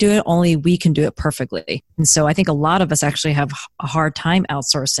can we do it, only we can do it perfectly. And so I think a lot of us actually have a hard time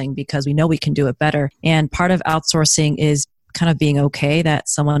outsourcing because we know we can do it better. And part of outsourcing is kind of being okay that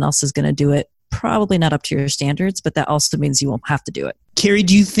someone else is going to do it, probably not up to your standards, but that also means you won't have to do it. Carrie,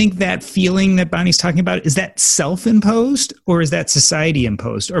 do you think that feeling that Bonnie's talking about, is that self-imposed or is that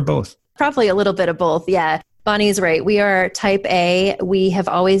society-imposed, or both? Probably a little bit of both, yeah. Bonnie's right. We are type A. We have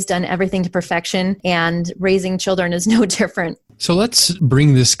always done everything to perfection, and raising children is no different. So let's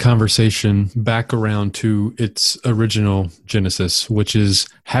bring this conversation back around to its original genesis, which is,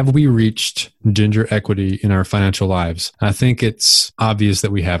 have we reached gender equity in our financial lives? I think it's obvious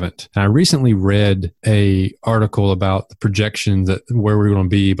that we haven't. And I recently read an article about the projections that where we're going to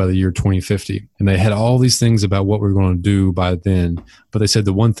be by the year 2050. And they had all these things about what we're going to do by then. But they said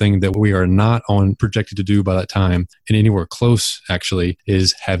the one thing that we are not projected to do by that time, and anywhere close actually,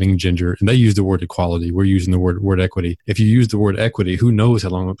 is having gender. And they use the word equality. We're using the word equity. If you use the word equity, who knows how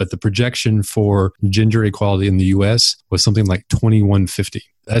long, but the projection for gender equality in the US was something like 2150.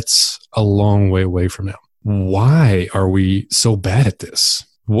 That's a long way away from now. Why are we so bad at this?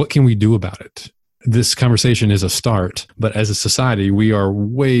 What can we do about it? This conversation is a start, but as a society, we are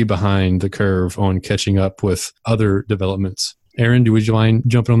way behind the curve on catching up with other developments. Erin, would you mind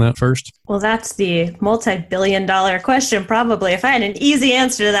jumping on that first? Well, that's the multi-billion-dollar question, probably. If I had an easy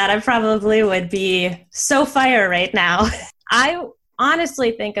answer to that, I probably would be so fire right now. I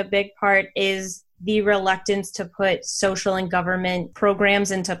honestly think a big part is the reluctance to put social and government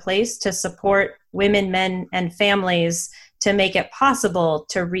programs into place to support women, men, and families to make it possible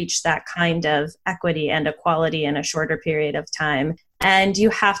to reach that kind of equity and equality in a shorter period of time. And you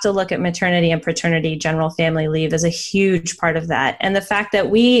have to look at maternity and paternity, general family leave as a huge part of that. And the fact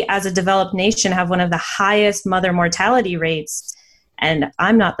that we, as a developed nation, have one of the highest mother mortality rates and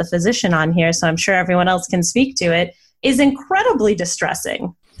I'm not the physician on here, so I'm sure everyone else can speak to it, is incredibly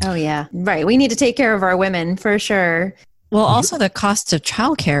distressing. Oh, yeah. Right. We need to take care of our women for sure. Well, also the cost of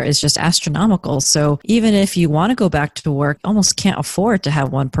childcare is just astronomical. So even if you want to go back to work, you almost can't afford to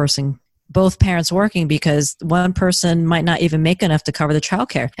have one person, both parents working, because one person might not even make enough to cover the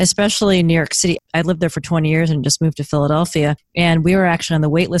childcare, especially in New York City. I lived there for 20 years and just moved to Philadelphia, and we were actually on the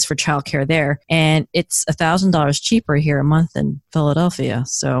wait list for childcare there. And it's $1,000 cheaper here a month in Philadelphia.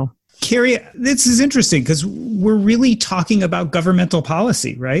 So Carrie, this is interesting because we're really talking about governmental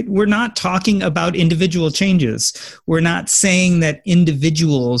policy, right? We're not talking about individual changes. We're not saying that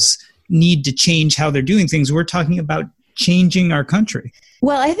individuals need to change how they're doing things. We're talking about changing our country.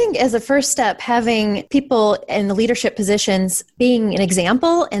 Well, I think as a first step, having people in the leadership positions being an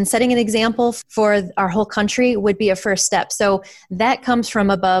example and setting an example for our whole country would be a first step. So that comes from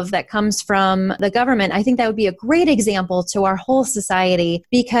above, that comes from the government. I think that would be a great example to our whole society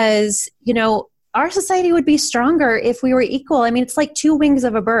because, you know, our society would be stronger if we were equal. I mean, it's like two wings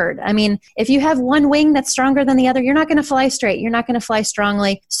of a bird. I mean, if you have one wing that's stronger than the other, you're not going to fly straight. You're not going to fly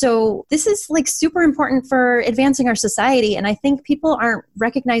strongly. So this is like super important for advancing our society. And I think people aren't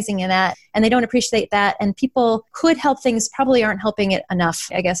recognizing that and they don't appreciate that. And people could help things, probably aren't helping it enough.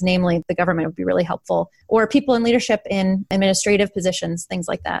 I guess, namely, the government would be really helpful, or people in leadership in administrative positions, things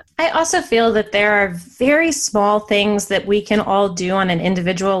like that. I also feel that there are very small things that we can all do on an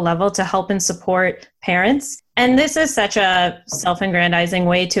individual level to help and support parents. And this is such a self-aggrandizing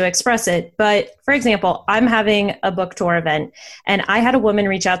way to express it. But for example, I'm having a book tour event and I had a woman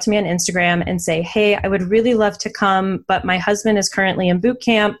reach out to me on Instagram and say, hey, I would really love to come, but my husband is currently in boot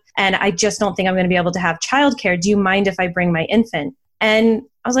camp and I just don't think I'm going to be able to have childcare. Do you mind if I bring my infant? And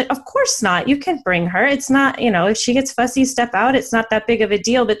I was like, of course not. You can bring her. It's not, you know, if she gets fussy, step out. It's not that big of a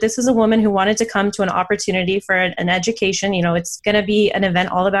deal. But this is a woman who wanted to come to an opportunity for an education. You know, it's going to be an event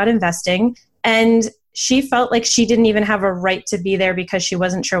all about investing. And she felt like she didn't even have a right to be there because she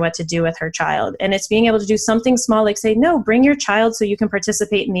wasn't sure what to do with her child. And it's being able to do something small, like say, no, bring your child so you can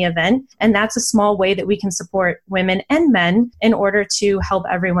participate in the event. And that's a small way that we can support women and men in order to help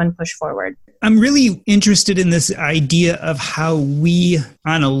everyone push forward. I'm really interested in this idea of how we,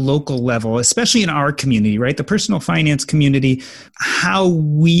 on a local level, especially in our community, right, the personal finance community, how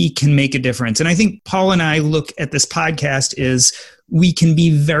we can make a difference. And I think Paul and I look at this podcast is we can be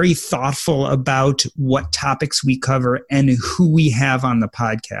very thoughtful about what topics we cover and who we have on the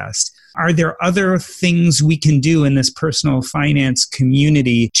podcast. Are there other things we can do in this personal finance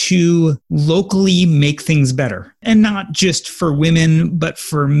community to locally make things better? And not just for women, but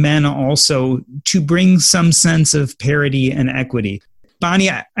for men also, to bring some sense of parity and equity. Bonnie,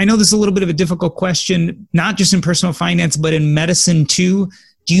 I know this is a little bit of a difficult question, not just in personal finance, but in medicine too.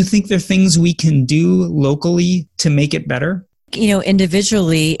 Do you think there are things we can do locally to make it better? You know,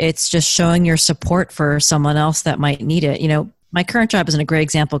 individually, it's just showing your support for someone else that might need it. You know, my current job isn't a great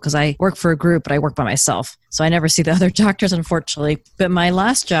example because I work for a group, but I work by myself. So I never see the other doctors, unfortunately. But my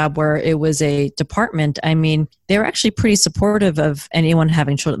last job where it was a department, I mean, they were actually pretty supportive of anyone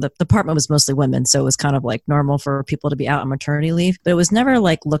having children. The department was mostly women, so it was kind of like normal for people to be out on maternity leave. But it was never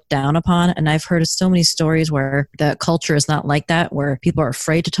like looked down upon. And I've heard of so many stories where the culture is not like that, where people are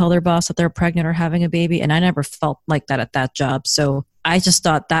afraid to tell their boss that they're pregnant or having a baby. And I never felt like that at that job. So I just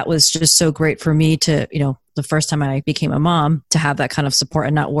thought that was just so great for me to, you know, the first time I became a mom, to have that kind of support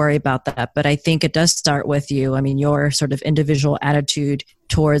and not worry about that. But I think it does start with you. I mean, your sort of individual attitude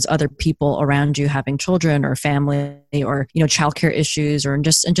towards other people around you having children or family or, you know, childcare issues, or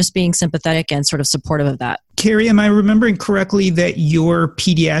just being sympathetic and sort of supportive of that. Carrie, am I remembering correctly that your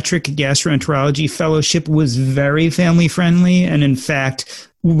pediatric gastroenterology fellowship was very family friendly and in fact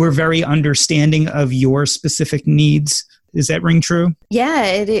were very understanding of your specific needs? Does that ring true? Yeah,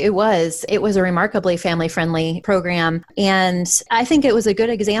 it was. It was a remarkably family-friendly program. And I think it was a good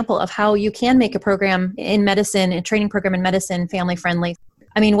example of how you can make a program in medicine, a training program in medicine, family-friendly.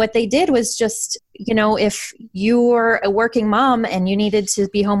 I mean, what they did was just, you know, if you were a working mom and you needed to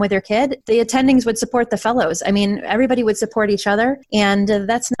be home with your kid, the attendings would support the fellows. I mean, everybody would support each other. And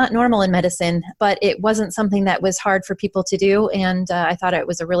that's not normal in medicine, but it wasn't something that was hard for people to do. And I thought it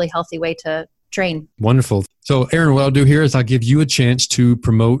was a really healthy way to train. Wonderful. So, Erin, what I'll do here is I'll give you a chance to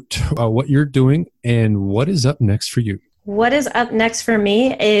promote what you're doing and what is up next for you. What is up next for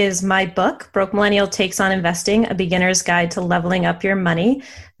me is my book, Broke Millennial Takes on Investing, A Beginner's Guide to Leveling Up Your Money.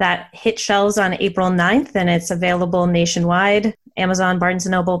 That hit shelves on April 9th, and it's available nationwide. Amazon, Barnes &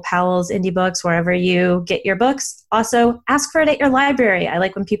 Noble, Powell's, Indie Books, wherever you get your books. Also, ask for it at your library. I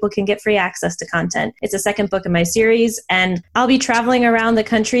like when people can get free access to content. It's the second book in my series, and I'll be traveling around the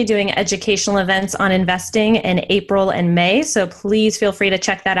country doing educational events on investing in April and May. So please feel free to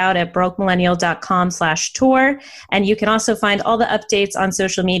check that out at brokemillennial.com/tour. And you can also find all the updates on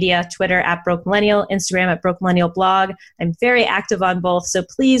social media, Twitter at Broke Millennial, Instagram at Broke Millennial Blog. I'm very active on both, so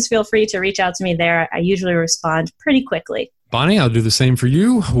please feel free to reach out to me there. I usually respond pretty quickly. Bonnie, I'll do the same for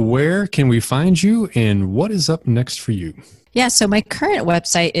you. Where can we find you, and what is up next for you? Yeah, so my current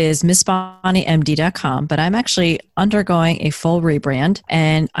website is MissBonnieMD.com, but I'm actually undergoing a full rebrand,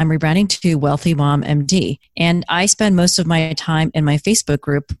 and I'm rebranding to Wealthy Mom MD. And I spend most of my time in my Facebook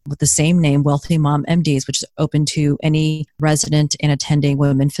group with the same name, Wealthy Mom MDs, which is open to any resident and attending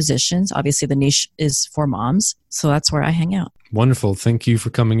women physicians. Obviously, the niche is for moms, so that's where I hang out. Wonderful. Thank you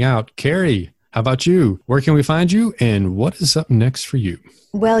for coming out. Carrie, how about you? Where can we find you, and what is up next for you?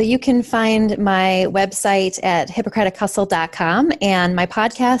 Well, you can find my website at hippocratichustle.com, and my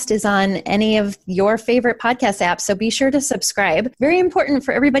podcast is on any of your favorite podcast apps, so be sure to subscribe. Very important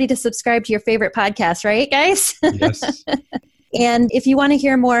for everybody to subscribe to your favorite podcast, right, guys? Yes. And if you want to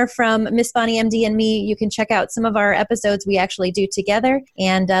hear more from Miss Bonnie MD and me, you can check out some of our episodes we actually do together.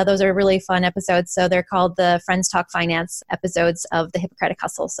 And those are really fun episodes. So they're called the Friends Talk Finance episodes of the Hippocratic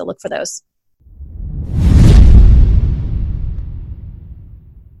Hustle. So look for those.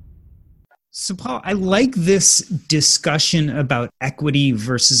 So, Paul, I like this discussion about equity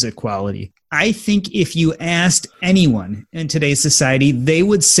versus equality. I think if you asked anyone in today's society, they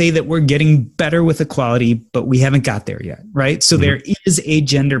would say that we're getting better with equality, but we haven't got there yet, right? So there is a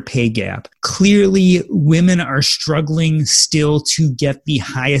gender pay gap. Clearly, women are struggling still to get the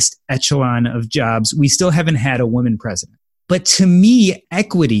highest echelon of jobs. We still haven't had a woman president. But to me,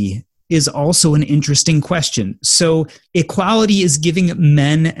 equity is also an interesting question. So equality is giving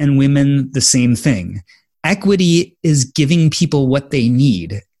men and women the same thing. Equity is giving people what they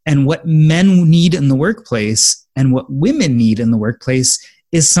need. And what men need in the workplace and what women need in the workplace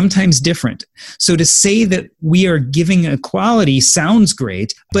is sometimes different. So to say that we are giving equality sounds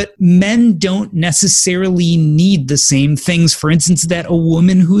great, but men don't necessarily need the same things, for instance, that a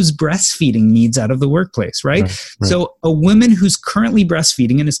woman who's breastfeeding needs out of the workplace, right? So a woman who's currently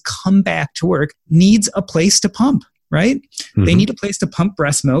breastfeeding and has come back to work needs a place to pump, right? They need a place to pump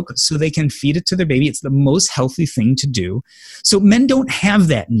breast milk so they can feed it to their baby. It's the most healthy thing to do. So men don't have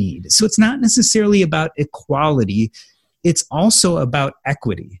that need. So it's not necessarily about equality. It's also about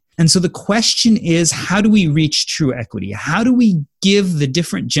equity. And so the question is, how do we reach true equity? How do we give the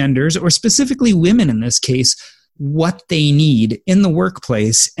different genders, or specifically women in this case, what they need in the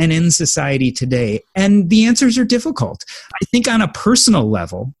workplace and in society today? And the answers are difficult. I think on a personal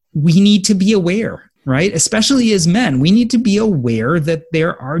level, we need to be aware, right? Especially as men, we need to be aware that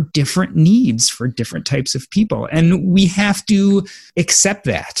there are different needs for different types of people. And we have to accept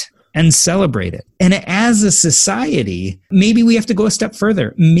that and celebrate it. And as a society, maybe we have to go a step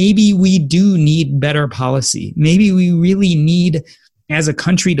further. Maybe we do need better policy. Maybe we really need, as a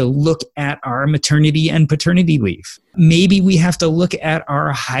country, to look at our maternity and paternity leave. Maybe we have to look at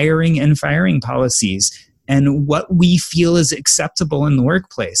our hiring and firing policies and what we feel is acceptable in the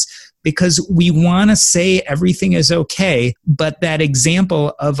workplace. Because we want to say everything is okay, but that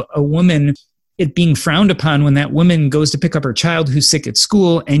example of a woman, it being frowned upon when that woman goes to pick up her child who's sick at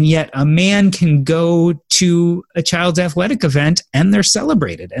school, and yet a man can go to a child's athletic event and they're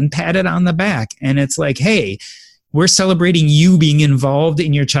celebrated and patted on the back. And it's like, hey, we're celebrating you being involved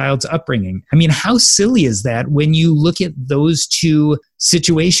in your child's upbringing. I mean, how silly is that when you look at those two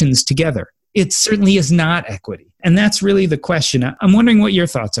situations together? It certainly is not equity. And that's really the question. I'm wondering what your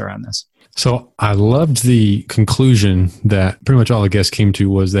thoughts are on this. So I loved the conclusion that pretty much all the guests came to,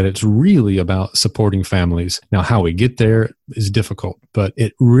 was that it's really about supporting families. Now, how we get there is difficult, but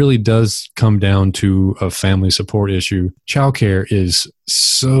it really does come down to a family support issue. Childcare is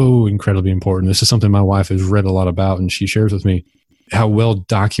so incredibly important. This is something my wife has read a lot about, and she shares with me how well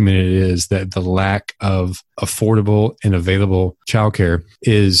documented it is that the lack of affordable and available childcare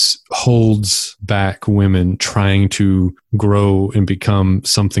holds back women trying to grow and become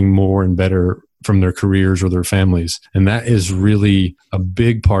something more and better from their careers or their families. And that is really a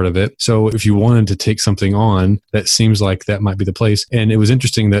big part of it. So if you wanted to take something on, that seems like that might be the place. And it was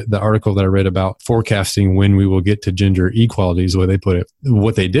interesting that the article that I read about forecasting when we will get to gender equality is the way they put it.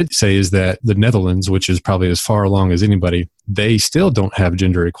 What they did say is that the Netherlands, which is probably as far along as anybody, they still don't have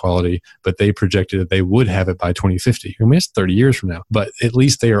gender equality, but they projected that they would have it by 2050. I mean, it's 30 years from now, but at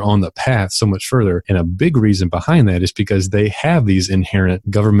least they are on the path so much further. And a big reason behind that is because they have these inherent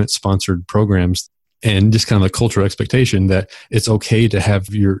government-sponsored programs and just kind of a cultural expectation that it's okay to have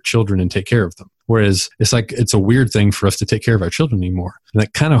your children and take care of them. Whereas it's like, it's a weird thing for us to take care of our children anymore. And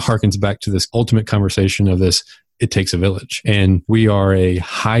that kind of harkens back to this ultimate conversation of this, it takes a village. And we are a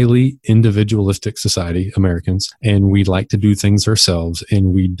highly individualistic society, Americans, and we like to do things ourselves,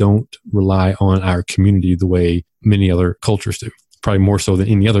 and we don't rely on our community the way many other cultures do. Probably more so than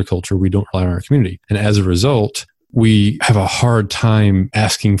any other culture, we don't rely on our community. And as a result, we have a hard time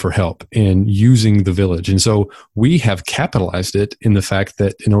asking for help and using the village. And so we have capitalized it in the fact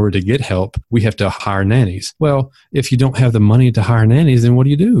that in order to get help, we have to hire nannies. Well, if you don't have the money to hire nannies, then what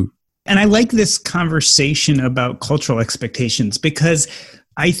do you do? And I like this conversation about cultural expectations because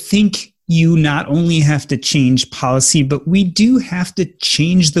I think you not only have to change policy, but we do have to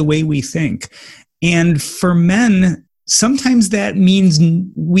change the way we think. And for men, sometimes that means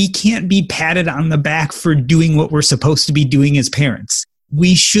we can't be patted on the back for doing what we're supposed to be doing as parents.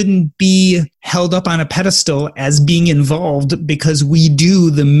 We shouldn't be held up on a pedestal as being involved because we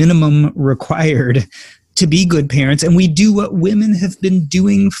do the minimum required to be good parents, and we do what women have been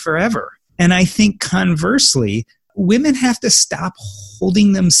doing forever. And I think conversely, women have to stop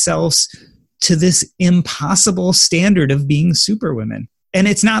holding themselves to this impossible standard of being superwomen. And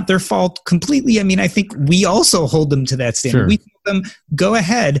it's not their fault completely. I mean, I think we also hold them to that standard. Sure. We tell them, go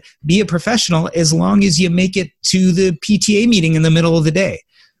ahead, be a professional as long as you make it to the PTA meeting in the middle of the day.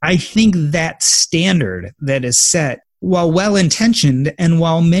 I think that standard that is set, while well-intentioned, and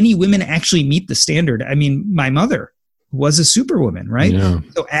while many women actually meet the standard. I mean, my mother was a superwoman, right? Yeah.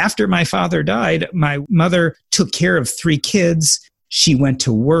 So after my father died, my mother took care of 3 kids. She went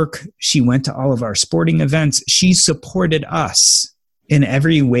to work. She went to all of our sporting events. She supported us in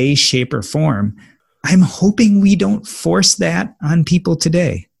every way, shape, or form. I'm hoping we don't force that on people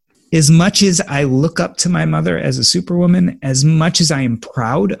today. As much as I look up to my mother as a superwoman, as much as I am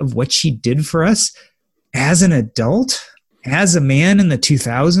proud of what she did for us, as an adult, as a man in the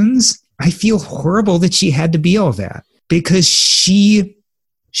 2000s, I feel horrible that she had to be all that because she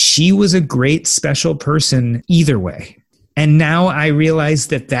was a great, special person either way. And now I realize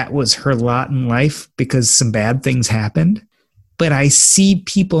that that was her lot in life because some bad things happened. But I see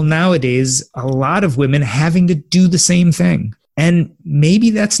people nowadays, a lot of women having to do the same thing. And maybe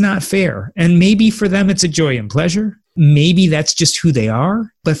that's not fair. And maybe for them, it's a joy and pleasure. Maybe that's just who they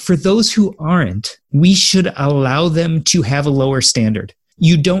are. But for those who aren't, we should allow them to have a lower standard.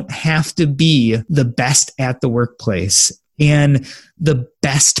 You don't have to be the best at the workplace and the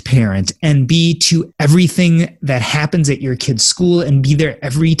best parent and be to everything that happens at your kid's school and be there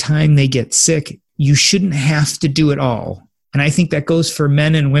every time they get sick. You shouldn't have to do it all. And I think that goes for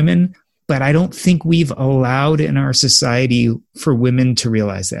men and women, but I don't think we've allowed in our society for women to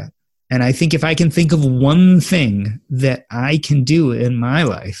realize that. And I think if I can think of one thing that I can do in my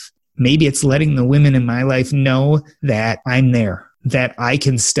life, maybe it's letting the women in my life know that I'm there, that I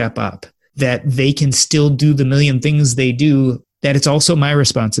can step up, that they can still do the million things they do, that it's also my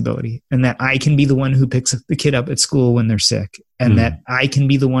responsibility, and that I can be the one who picks the kid up at school when they're sick, and that I can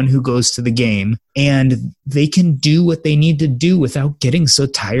be the one who goes to the game, and they can do what they need to do without getting so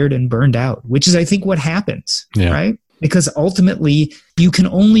tired and burned out, which is, I think, what happens, right? Because ultimately, you can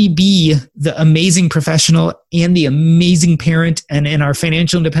only be the amazing professional and the amazing parent, and in our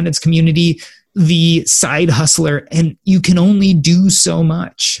financial independence community, the side hustler, and you can only do so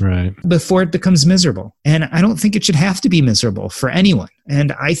much before it becomes miserable. And I don't think it should have to be miserable for anyone.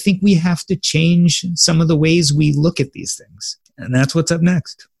 And I think we have to change some of the ways we look at these things. And that's what's up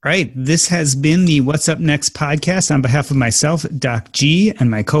next. All right. This has been the What's Up Next podcast. On behalf of myself, Doc G, and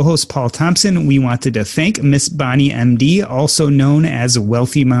my co-host, Paul Thompson, we wanted to thank Miss Bonnie, MD, also known as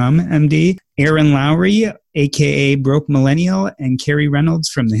Wealthy Mom, MD, Erin Lowry, a.k.a. Broke Millennial, and Carrie Reynolds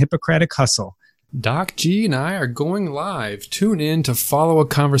from the Hippocratic Hustle. Doc G and I are going live. Tune in to follow a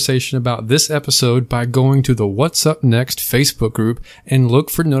conversation about this episode by going to the What's Up Next Facebook group and look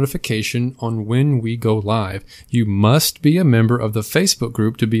for notification on when we go live. You must be a member of the Facebook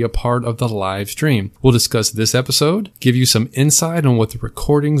group to be a part of the live stream. We'll discuss this episode, give you some insight on what the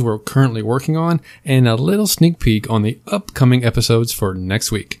recordings we're currently working on, and a little sneak peek on the upcoming episodes for next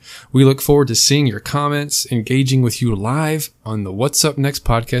week. We look forward to seeing your comments, engaging with you live on the What's Up Next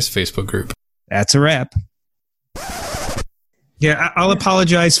podcast Facebook group. That's a wrap. Yeah, I'll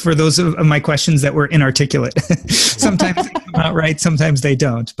apologize for those of my questions that were inarticulate. Sometimes they come out right, sometimes they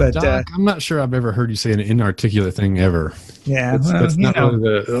don't. But Doc, I'm not sure I've ever heard you say an inarticulate thing ever. Yeah, that's not really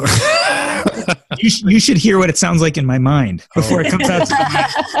the... you should hear what it sounds like in my mind before it comes out to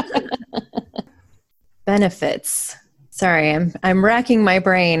the mic. Benefits. Sorry, I'm racking my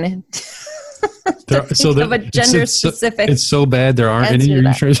brain. So of a gender specific. It's so bad there aren't any.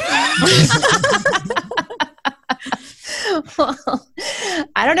 Well,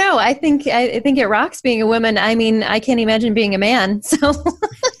 I don't know. I think it rocks being a woman. I mean, I can't imagine being a man. So,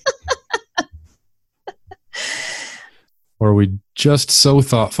 or are we just so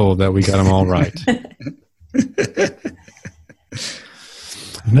thoughtful that we got them all right?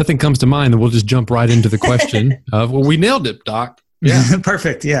 If nothing comes to mind, then we'll just jump right into the question of, well, we nailed it, Doc. Yeah,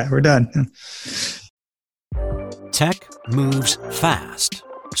 perfect. Yeah, we're done. Tech moves fast.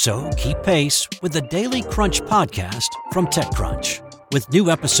 So keep pace with the Daily Crunch podcast from TechCrunch. With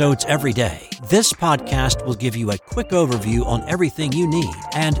new episodes every day, this podcast will give you a quick overview on everything you need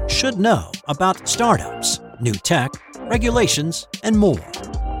and should know about startups, new tech, regulations, and more.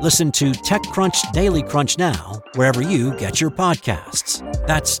 Listen to TechCrunch Daily Crunch now, wherever you get your podcasts.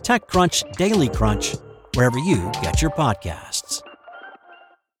 That's TechCrunch Daily Crunch, wherever you get your podcasts.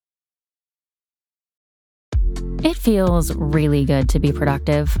 It feels really good to be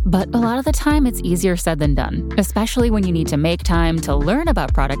productive, but a lot of the time it's easier said than done, especially when you need to make time to learn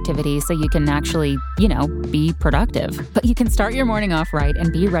about productivity so you can actually, be productive. But you can start your morning off right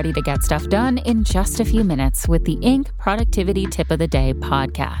and be ready to get stuff done in just a few minutes with the Inc. Productivity Tip of the Day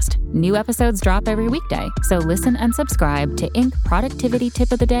podcast. New episodes drop every weekday, so listen and subscribe to Inc. Productivity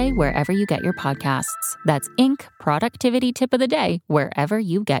Tip of the Day wherever you get your podcasts. That's Inc. Productivity Tip of the Day wherever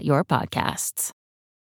you get your podcasts.